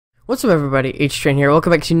What's up everybody, H-Train here.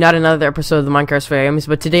 Welcome back to not another episode of the Minecraft Games,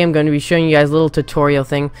 but today I'm going to be showing you guys a little tutorial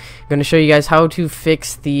thing. I'm going to show you guys how to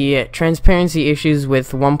fix the transparency issues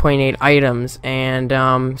with 1.8 items,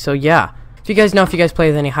 and so yeah. If you guys play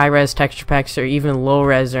with any high-res texture packs or even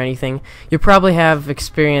low-res or anything, you probably have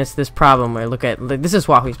experienced this problem where this is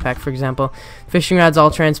Huahwi's pack, for example. Fishing rod's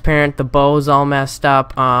all transparent, the bow's all messed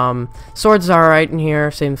up, swords are alright in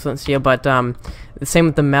here, same flint steel, but the same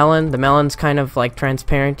with the melon. The melon's kind of like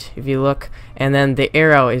transparent if you look, and then the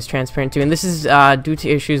arrow is transparent too, and this is due to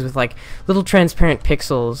issues with like little transparent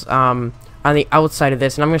pixels on the outside of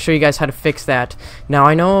this, and I'm going to show you guys how to fix that. Now,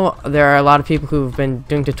 I know there are a lot of people who've been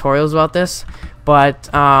doing tutorials about this, but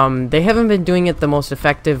they haven't been doing it the most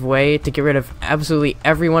effective way to get rid of absolutely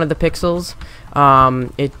every one of the pixels.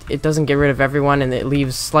 It doesn't get rid of everyone, and it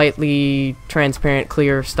leaves slightly transparent,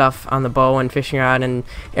 clear stuff on the bow and fishing rod and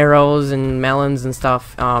arrows and melons and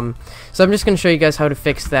stuff. So I'm just going to show you guys how to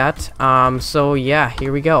fix that. So yeah,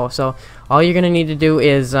 here we go. So all you're going to need to do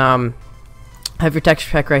is have your texture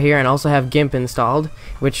pack right here, and also have Gimp installed,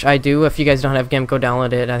 which I do. If you guys don't have Gimp, go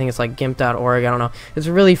download it. I think it's like gimp.org. I don't know. It's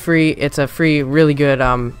really free. It's a free, really good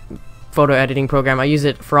photo editing program. I use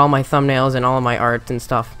it for all my thumbnails and all of my art and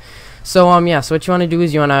stuff. So yeah, so what you want to do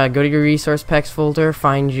is you want to go to your resource packs folder,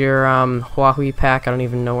 find your Huahwi pack. I don't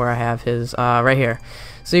even know where I have his, right here.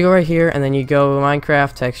 So you go right here, and then you go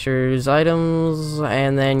Minecraft, textures, items,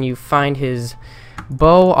 and then you find his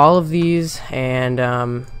bow, all of these,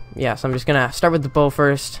 and yeah, so I'm just gonna start with the bow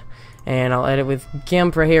first, and I'll edit with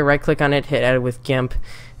Gimp right here. Right click on it, hit edit with Gimp.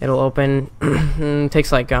 It'll open. It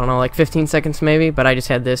takes like, I don't know, like 15 seconds maybe, but I just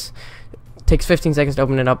had this. It takes 15 seconds to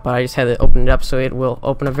open it up, but I just had it open it up, so it will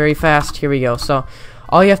open up very fast. Here we go. So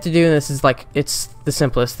all you have to do, and this is like, it's the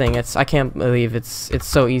simplest thing. I can't believe it's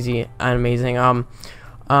so easy and amazing.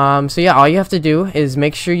 So yeah, all you have to do is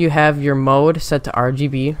make sure you have your mode set to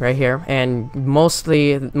RGB right here, and most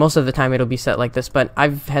of the time it'll be set like this, but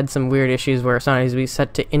I've had some weird issues where sometimes it'll be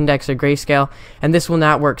set to index or grayscale, and this will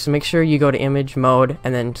not work. So make sure you go to image mode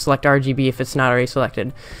and then select RGB if it's not already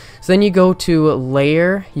selected. So then you go to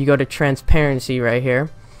layer, you go to transparency right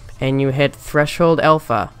here, and you hit threshold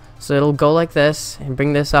alpha. So it'll go like this and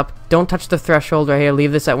bring this up. Don't touch the threshold right here,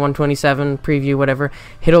 leave this at 127, preview, whatever,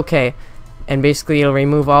 hit OK. And basically it'll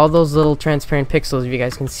remove all those little transparent pixels. If you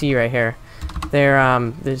guys can see right here,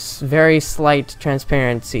 there's very slight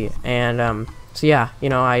transparency, and so yeah, you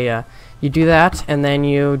know, you do that, and then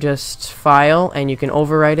you just file, and you can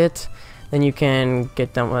overwrite it. Then you can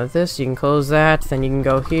get done with this. You can close that. Then you can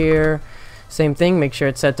go here, same thing, make sure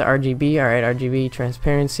it's set to RGB. Alright, RGB,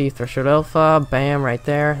 transparency, threshold alpha, bam, right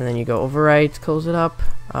there, and then you go overwrite, close it up.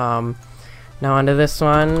 Now onto this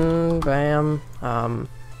one, bam,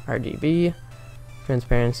 RGB,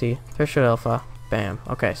 transparency, threshold alpha, bam.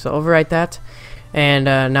 Okay, so overwrite that, and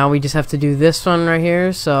now we just have to do this one right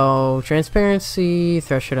here. So transparency,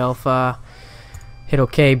 threshold alpha, hit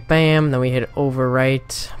OK, bam. Then we hit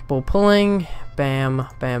overwrite, bow pulling, bam,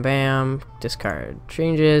 bam, bam, discard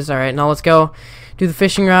changes. Alright, now let's go do the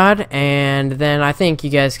fishing rod, and then I think you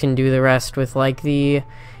guys can do the rest with like the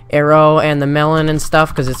arrow and the melon and stuff,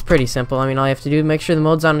 because it's pretty simple. I mean, all you have to do is make sure the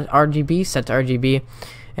mode's on RGB, set to RGB,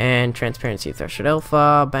 and transparency, threshold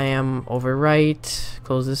alpha, bam, overwrite,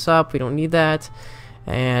 close this up, we don't need that.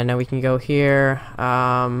 And now we can go here,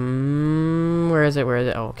 where is it,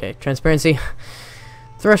 oh, okay, transparency,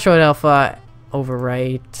 threshold alpha,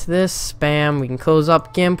 overwrite this, bam, we can close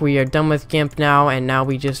up Gimp. We are done with Gimp now, and now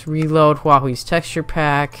we just reload Huahwi's texture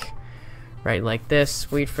pack, right like this,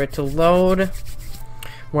 wait for it to load.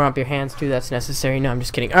 Warm up your hands too, that's necessary. No, I'm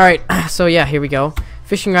just kidding. Alright, so yeah, here we go.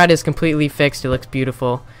 Fishing rod is completely fixed. It looks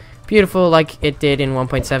beautiful. Beautiful like it did in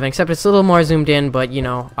 1.7, except it's a little more zoomed in, but you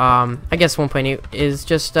know, I guess 1.8 is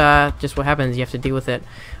just what happens. You have to deal with it.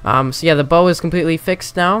 So yeah, the bow is completely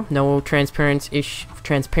fixed now. No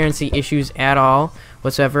transparency issues at all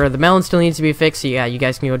whatsoever. The melon still needs to be fixed, so yeah, you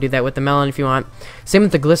guys can go do that with the melon if you want. Same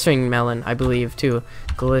with the glistering melon, I believe, too.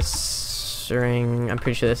 I'm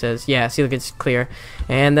pretty sure this is, yeah, see, look, it's clear.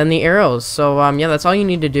 And then the arrows. So yeah, that's all you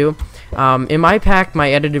need to do. In my pack,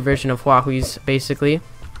 my edited version of Huahwi's, basically,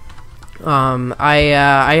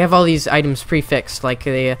 I have all these items prefixed. Like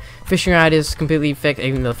the fishing rod is completely fixed,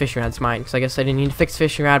 even though the fishing rod's mine, because I guess I didn't need to fix the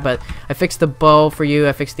fishing rod, but I fixed the bow for you,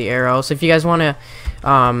 I fixed the arrow. So if you guys want to,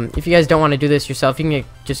 if you guys don't want to do this yourself, you can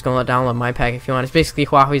just go download my pack if you want. It's basically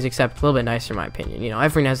Huahwi's, except a little bit nicer in my opinion. You know,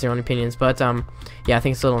 everyone has their own opinions, but yeah, I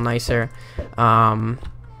think it's a little nicer.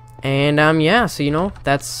 Yeah, so you know,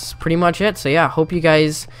 that's pretty much it. So yeah, hope you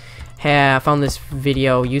guys have found this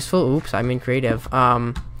video useful. Oops, I'm in creative.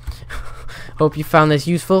 Hope you found this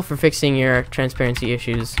useful for fixing your transparency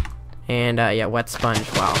issues. And yeah, wet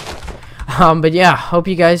sponge. Wow. But yeah, hope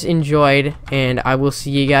you guys enjoyed, and I will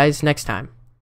see you guys next time.